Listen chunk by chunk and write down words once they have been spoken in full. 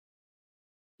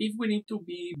if we need to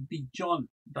be beyond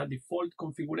the default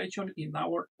configuration in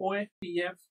our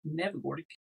OSPF network,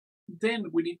 then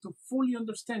we need to fully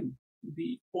understand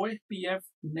the OSPF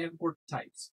network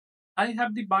types. I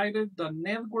have divided the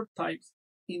network types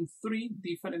in 3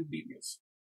 different videos.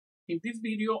 In this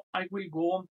video, I will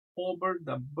go over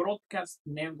the broadcast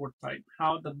network type,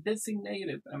 how the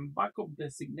designated and backup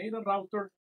designated routers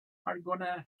are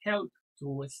gonna help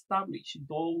to establish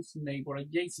those neighbor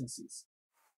adjacencies.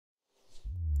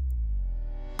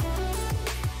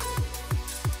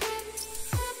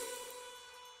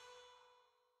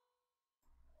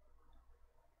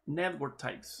 Network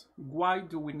types. Why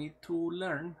do we need to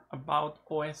learn about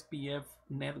OSPF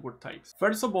network types?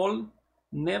 First of all,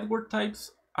 network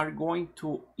types are going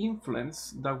to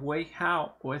influence the way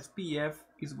how OSPF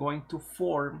is going to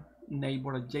form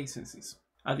neighbor adjacencies.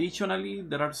 Additionally,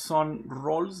 there are some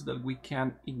roles that we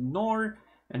can ignore,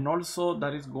 and also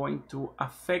that is going to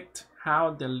affect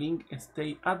how the link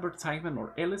state advertisement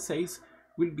or LSAs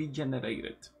will be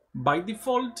generated. By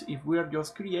default, if we are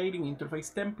just creating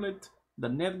interface template, the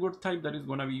network type that is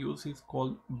going to be used is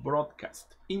called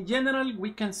broadcast. In general,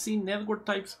 we can see network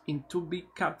types in 2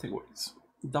 big categories.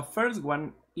 The first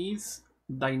one is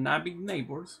dynamic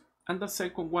neighbors, and the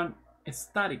second one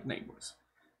static neighbors.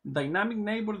 Dynamic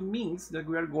neighbors means that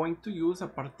we are going to use a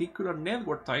particular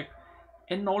network type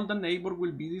and all the neighbors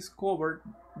will be discovered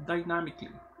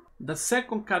dynamically. The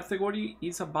second category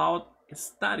is about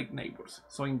static neighbors.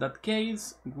 So in that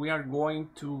case, we are going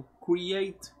to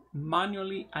create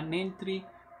manually an entry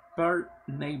per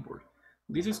neighbor.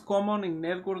 This is common in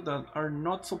networks that are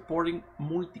not supporting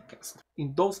multicast.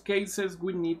 In those cases,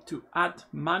 we need to add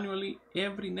manually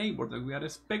every neighbor that we are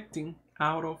expecting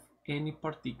out of any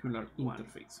particular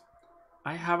interface.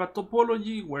 I have a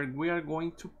topology where we are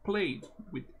going to play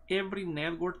with every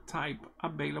network type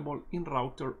available in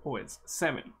RouterOS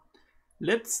 7.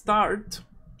 Let's start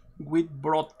with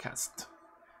broadcast.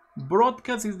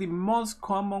 Broadcast is the most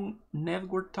common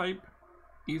network type,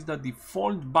 is the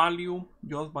default value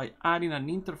just by adding an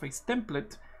interface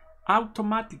template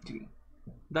automatically.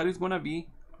 That is going to be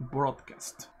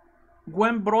broadcast.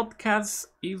 When broadcast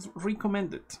is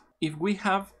recommended, if we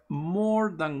have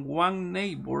more than one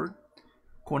neighbor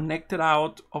connected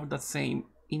out of the same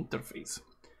interface.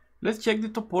 Let's check the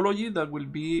topology that we'll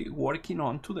be working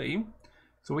on today.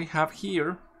 So we have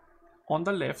here on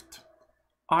the left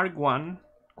R1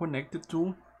 connected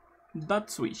to that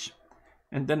switch,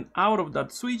 and then out of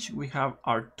that switch we have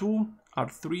R2,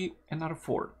 R3 and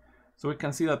R4. So we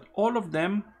can see that all of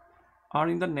them are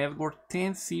in the network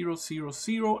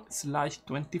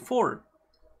 10.0.0/24.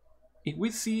 If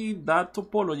we see that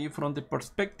topology from the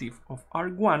perspective of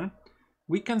R1,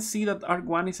 we can see that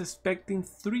R1 is expecting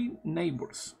 3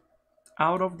 neighbors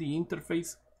out of the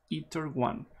interface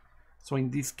Ether1. So in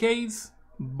this case,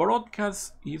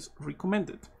 broadcast is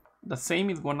recommended. The same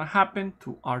is going to happen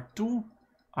to R2,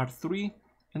 R3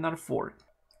 and R4.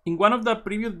 In one of the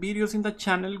previous videos in the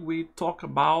channel, we talk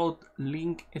about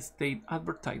link state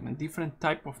advertisement, different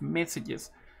type of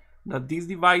messages that these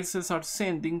devices are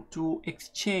sending to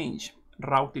exchange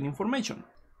routing information.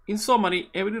 In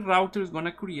summary, every router is going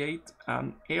to create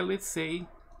an LSA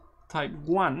type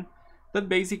 1 that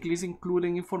basically is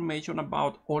including information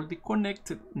about all the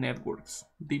connected networks,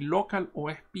 the local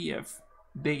OSPF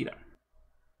data.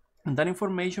 And that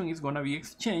information is going to be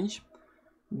exchanged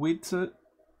with the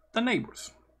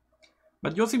neighbors.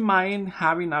 But just imagine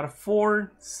having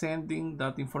R4 sending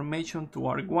that information to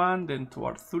R1, then to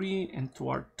R3 and to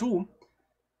R2.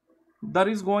 That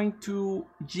is going to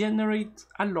generate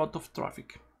a lot of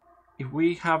traffic. If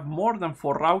we have more than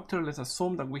 4 routers, let's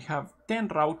assume that we have 10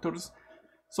 routers.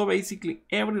 So basically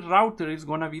every router is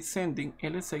going to be sending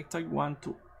LSA type 1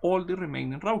 to all the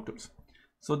remaining routers.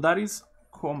 So that is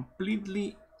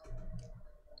completely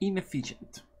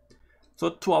inefficient. So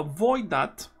to avoid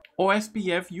that,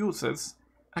 OSPF uses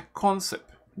a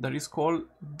concept that is called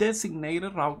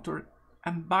designated router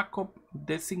and backup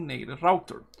designated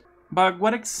router. But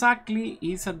what exactly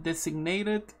is a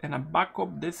designated and a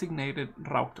backup designated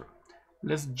router?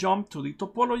 Let's jump to the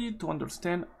topology to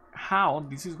understand how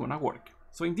this is going to work.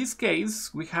 So in this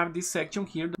case, we have this section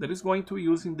here that is going to be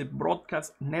using the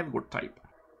broadcast network type.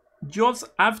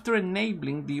 Just after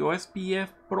enabling the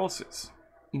OSPF process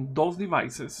in those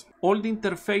devices, all the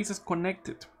interfaces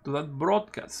connected to that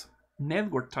broadcast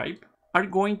network type are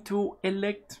going to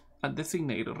elect a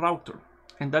designated router,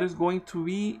 and that is going to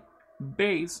be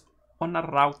based on a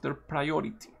router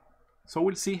priority. So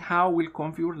we'll see how we'll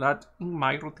configure that in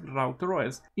Mikrotik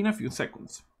RouterOS in a few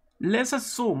seconds. Let's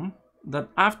assume that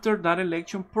after that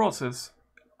election process,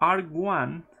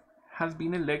 R1 has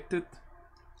been elected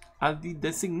as the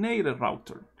designated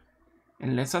router.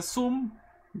 And let's assume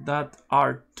that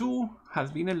R2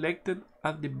 has been elected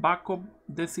as the backup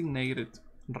designated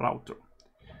router.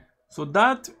 So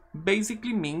that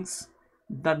basically means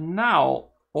that now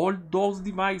all those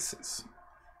devices,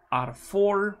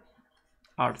 R4,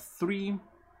 R3,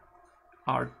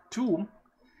 R2,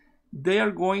 they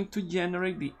are going to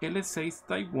generate the Lsas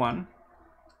Type 1,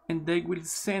 and they will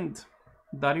send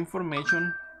that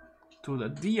information to the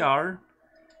DR,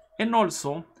 and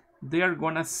also they are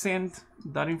gonna send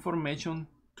that information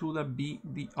to the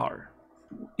BDR.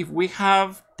 If we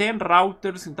have 10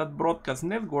 routers in that broadcast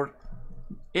network,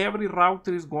 every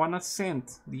router is gonna send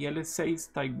the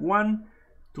Lsas Type 1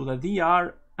 to the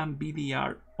DR and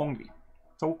BDR only.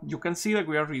 So you can see that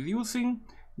we are reducing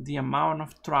the amount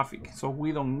of traffic, so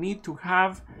we don't need to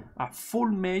have a full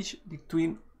mesh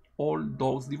between all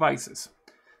those devices.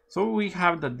 So we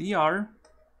have the DR,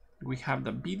 we have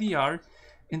the BDR,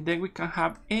 and then we can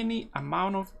have any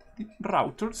amount of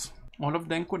routers, all of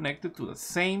them connected to the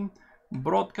same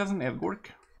broadcast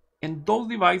network, and those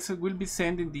devices will be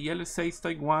sending the Lsas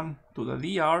Type 1 to the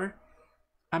DR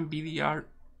and BDR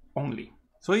only.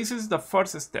 So this is the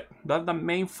first step. That's the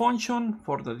main function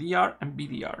for the DR and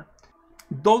BDR.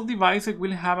 Those devices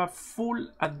will have a full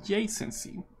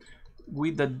adjacency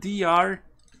with the DR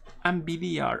and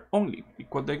BDR only,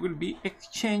 because they will be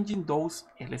exchanging those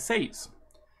LSAs.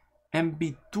 And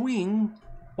between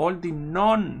all the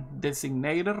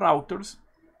non-designated routers,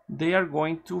 they are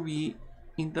going to be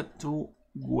in the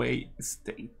two-way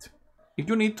state. If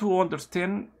you need to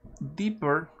understand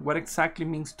deeper what exactly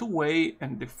means two-way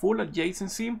and the full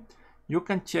adjacency, you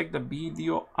can check the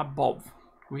video above.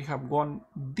 We have gone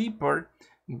deeper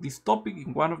in this topic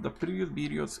in one of the previous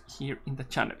videos here in the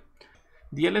channel.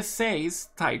 The Lsas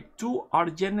Type 2 are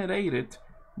generated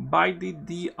by the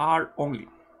DR only.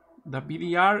 The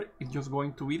BDR is just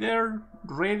going to be there,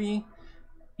 ready.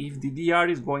 If the DR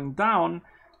is going down,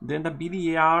 then the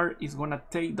BDR is going to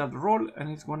take that role and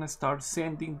it's going to start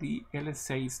sending the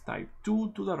Lsas Type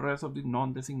 2 to the rest of the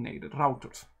non-designated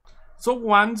routers. So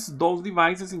once those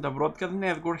devices in the broadcast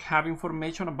network have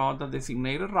information about the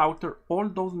designated router, all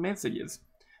those messages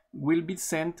will be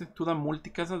sent to the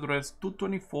multicast address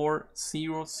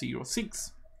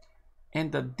 224.0.0.6.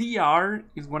 And the DR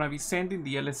is going to be sending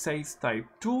the Lsas Type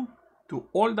 2 to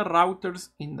all the routers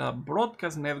in the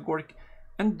broadcast network,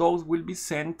 and those will be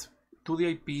sent to the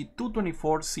IP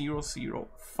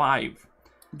 224.0.0.5.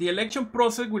 The election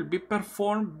process will be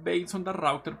performed based on the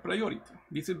router priority.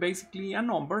 This is basically a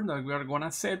number that we are going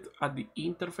to set at the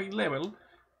interface level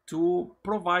to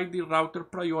provide the router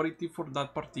priority for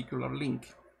that particular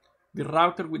link. The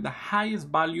router with the highest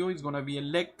value is going to be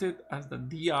elected as the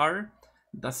DR.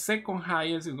 The second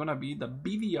highest is going to be the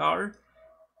BDR,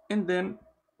 and then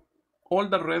all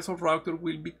the rest of routers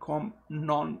will become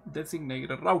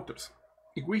non-designated routers.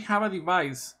 If we have a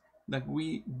device that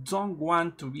we don't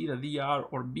want to be the DR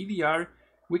or BDR,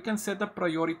 we can set a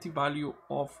priority value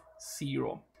of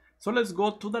 0. So let's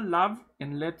go to the lab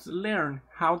and let's learn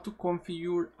how to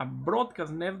configure a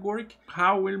broadcast network,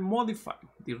 how we'll modify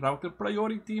the router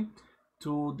priority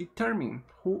to determine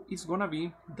who is going to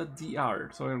be the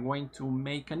DR. So we're going to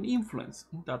make an influence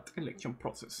in that election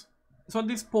process. So at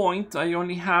this point, I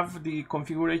only have the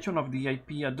configuration of the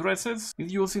IP addresses.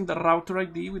 It's using the router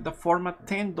ID with the format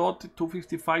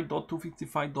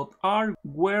 10.255.255.r,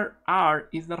 where R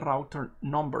is the router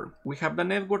number. We have the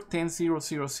network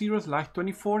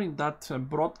 10.0.0.0/24 in that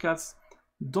broadcast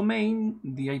domain.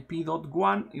 The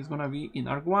IP.1 is going to be in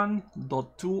R1,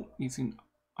 .2 is in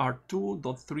R2,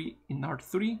 .3 in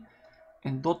R3,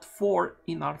 and .4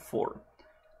 in R4.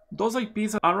 Those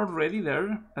IPs are already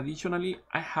there. Additionally,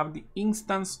 I have the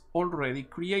instance already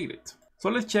created. So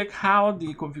let's check how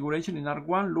the configuration in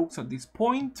R1 looks at this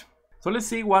point. So let's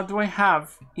see, what do I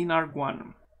have in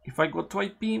R1? If I go to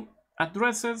IP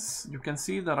addresses, you can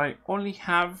see that I only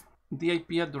have the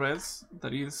IP address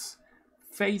that is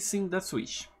facing the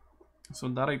switch. So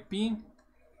that IP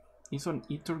is on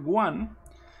Ether 1.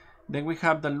 Then we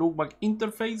have the loopback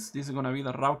interface. This is going to be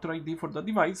the router ID for the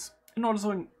device. And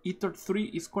also in Ether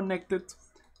 3 is connected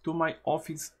to my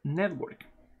office network,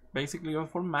 basically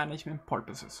for management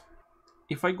purposes.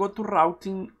 If I go to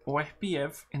routing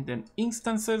OSPF and then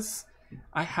instances,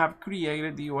 I have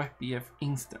created the OSPF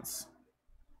instance.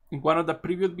 In one of the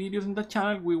previous videos in the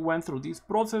channel, we went through this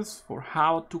process for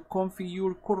how to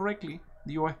configure correctly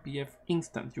the OSPF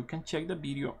instance. You can check the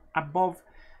video above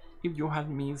if you have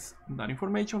missed that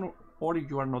information, or if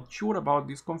you are not sure about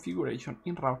this configuration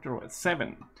in RouterOS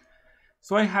 7.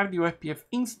 So I have the OSPF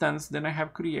instance, then I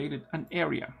have created an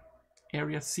area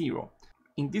 0.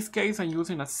 In this case, I'm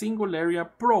using a single area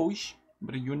approach,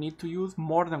 but if you need to use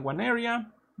more than one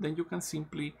area, then you can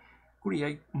simply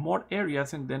create more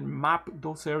areas and then map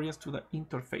those areas to the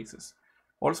interfaces.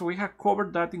 Also, we have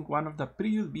covered that in one of the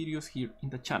previous videos here in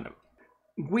the channel.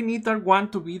 We need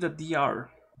R1 to be the DR.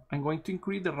 I'm going to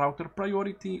increase the router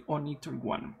priority on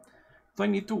ETR1. So I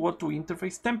need to go to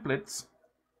interface templates.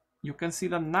 You can see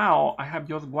that now I have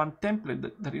just one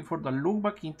template that is for the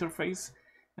loopback interface,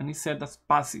 and it's set as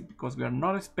passive because we are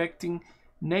not expecting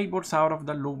neighbors out of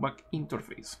the loopback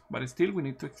interface. But still, we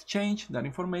need to exchange that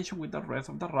information with the rest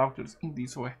of the routers in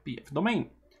this OSPF domain.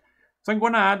 So I'm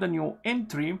going to add a new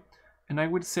entry, and I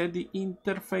will set the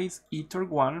interface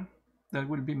ETR1 that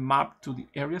will be mapped to the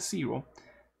area 0.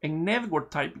 And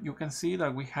network type, you can see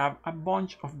that we have a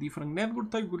bunch of different network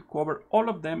types. We'll cover all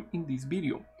of them in this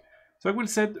video. So I will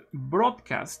set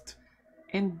broadcast,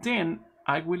 and then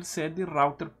I will set the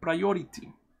router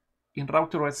priority. In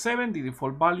RouterOS 7, the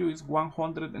default value is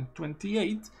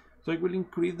 128, so I will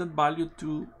increase that value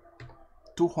to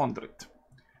 200.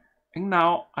 And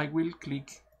now I will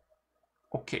click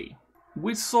OK.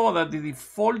 We saw that the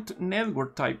default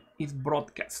network type is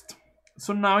broadcast.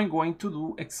 So now I'm going to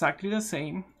do exactly the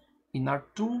same in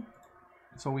R2.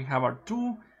 So we have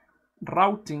R2,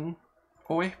 routing,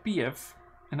 OSPF,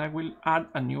 and I will add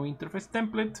a new interface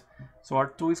template. So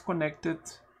R2 is connected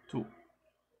to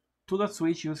the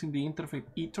switch using the interface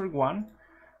ETR1.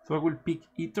 So I will pick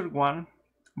ETR1,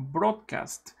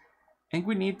 broadcast, and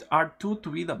we need R2 to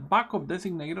be the backup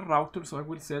designated router. So I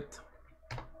will set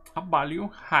a value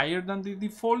higher than the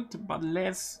default, but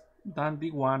less than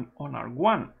the one on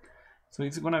R1. So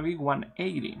it's gonna be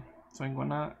 180. So I'm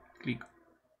gonna click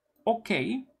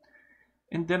OK.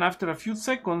 And then after a few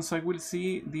seconds, I will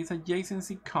see this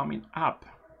adjacency coming up.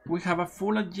 We have a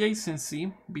full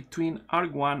adjacency between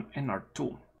R1 and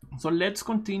R2. So let's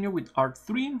continue with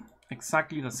R3.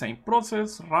 Exactly the same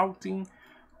process, routing,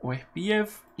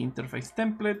 OSPF, interface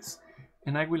templates,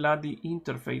 and I will add the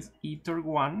interface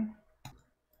ETR1.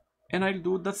 And I'll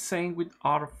do the same with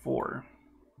R4.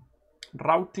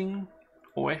 Routing,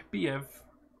 OSPF.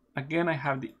 Again, I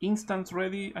have the instance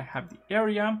ready, I have the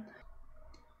area.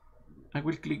 I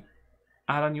will click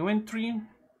add a new entry,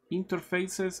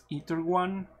 interfaces,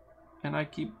 ETR1, and I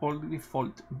keep all the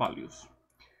default values.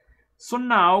 So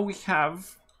now we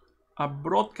have a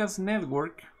broadcast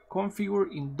network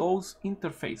configured in those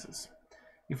interfaces.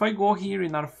 If I go here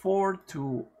in R4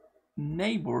 to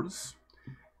neighbors,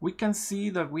 we can see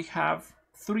that we have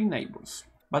 3 neighbors,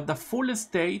 but the full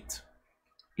state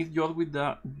is just with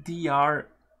the DR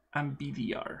and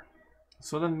BDR.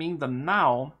 So that means that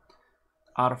now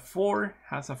R4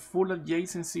 has a full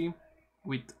adjacency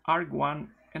with R1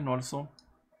 and also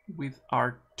with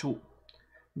R2.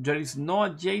 There is no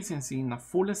adjacency in a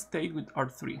full state with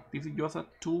R3. This is just a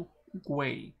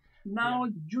two-way. Now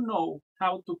you know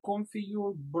how to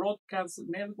configure broadcast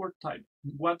network type.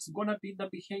 What's gonna be the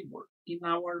behavior in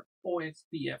our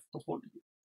OSPF topology.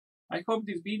 I hope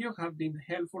this video has been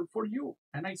helpful for you,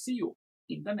 and I see you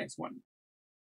in the next one.